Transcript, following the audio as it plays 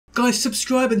Guys,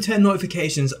 subscribe and turn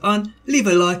notifications on, leave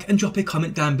a like and drop a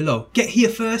comment down below. Get here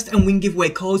first and win giveaway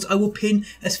codes I will pin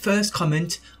as first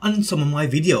comment on some of my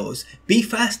videos. Be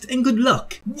fast and good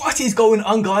luck. What is going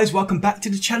on, guys? Welcome back to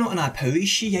the channel and I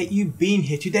appreciate you being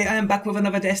here. Today I am back with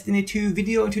another Destiny 2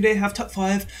 video and today I have top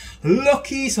 5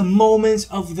 luckiest moments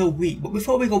of the week. But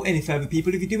before we go any further,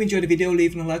 people, if you do enjoy the video,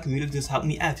 leaving a like really does help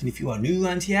me out. And if you are new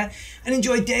around here and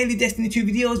enjoy daily Destiny 2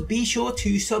 videos, be sure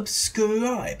to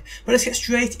subscribe. But let's get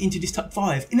straight into this top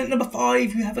 5. In at number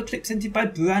 5 we have a clip sent in by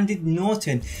Branded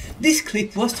Norton. This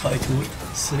clip was titled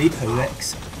Sleeper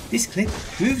Rex. This clip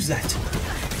proves that. 2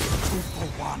 for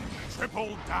 1,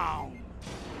 triple down.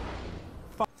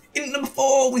 In at number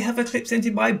 4 we have a clip sent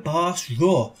in by Bars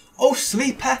Raw. Oh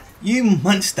Sleeper, you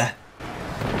monster.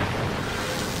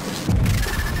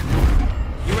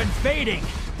 You're invading.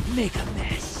 Make a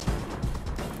mess.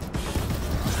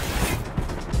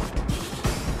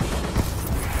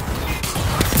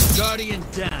 Guardian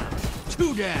down,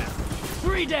 2 down,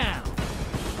 3 down.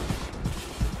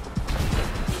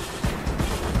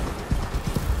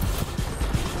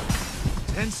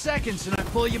 Ten seconds and I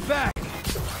pull you back.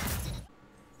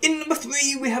 In number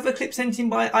 3 we have a clip sent in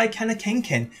by Ikana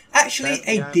Kenken. Actually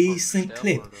a decent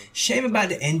clip. Shame about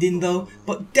the ending though,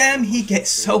 but damn, he gets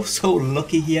so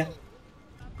lucky here.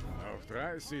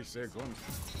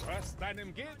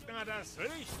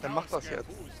 Dann mach das jetzt.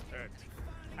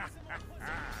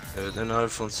 Innerhalb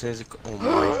von 10 Sekunden. Oh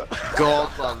mein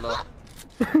Gott, Alter.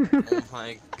 Oh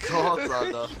mein Gott,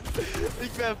 Alter.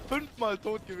 Ich wäre 5-mal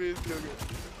tot gewesen, Junge.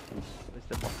 Das ist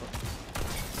der Macher.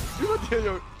 Über dir,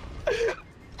 Junge.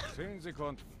 10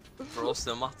 Sekunden. Bros,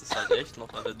 der macht das halt echt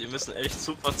noch, Alter. Die müssen echt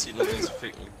super ziehen, um ihn zu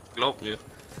ficken. Glaub mir.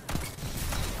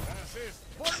 Das ist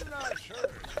wunderschön.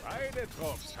 Beide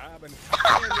Trupps haben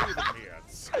keine Leben mehr.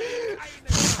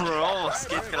 Bro, was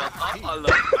geht gerade ab,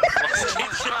 Alter? Was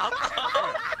geht gerade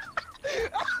ab?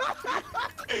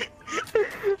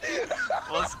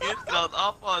 Was geht gerade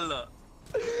ab, Alter?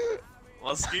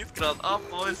 Was geht gerade ab,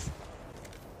 Boys?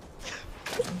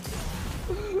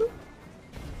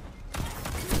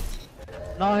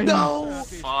 Nein. No!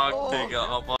 Fuck, Digga,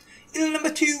 aber... In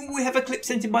number 2 we have a clip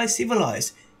sent in by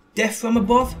Civilized. Death from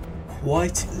above?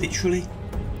 Quite literally.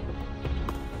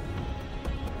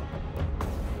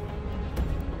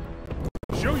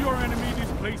 Show your enemy this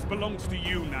place belongs to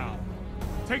you now.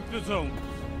 Take the zone.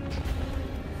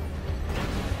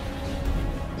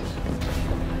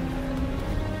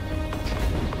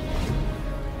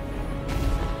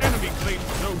 Enemy claims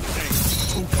zone A.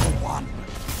 2 for 1.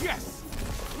 Yes!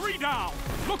 3 down!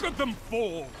 Look at them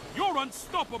fall! You're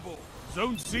unstoppable!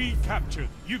 Zone C captured.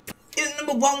 You... In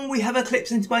number 1 we have a clip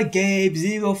sent by Gabe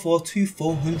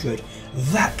 042400.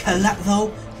 That COLLAT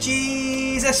though,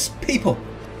 Jesus people!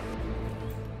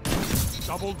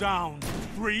 Double down.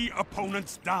 3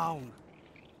 opponents down.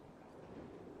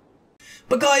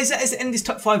 But guys, that is the end of this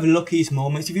top 5 luckiest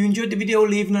moments. If you enjoyed the video,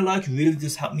 leaving a like really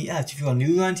does help me out. If you are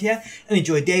new around here and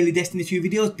enjoy daily Destiny 2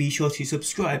 videos, be sure to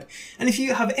subscribe. And if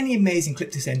you have any amazing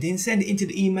clip to send it into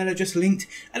the email address linked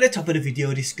at the top of the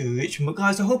video description. But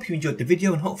guys, I hope you enjoyed the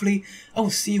video and hopefully I will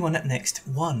see you on that next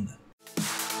one.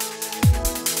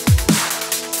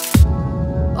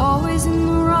 Always in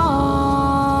the wrong.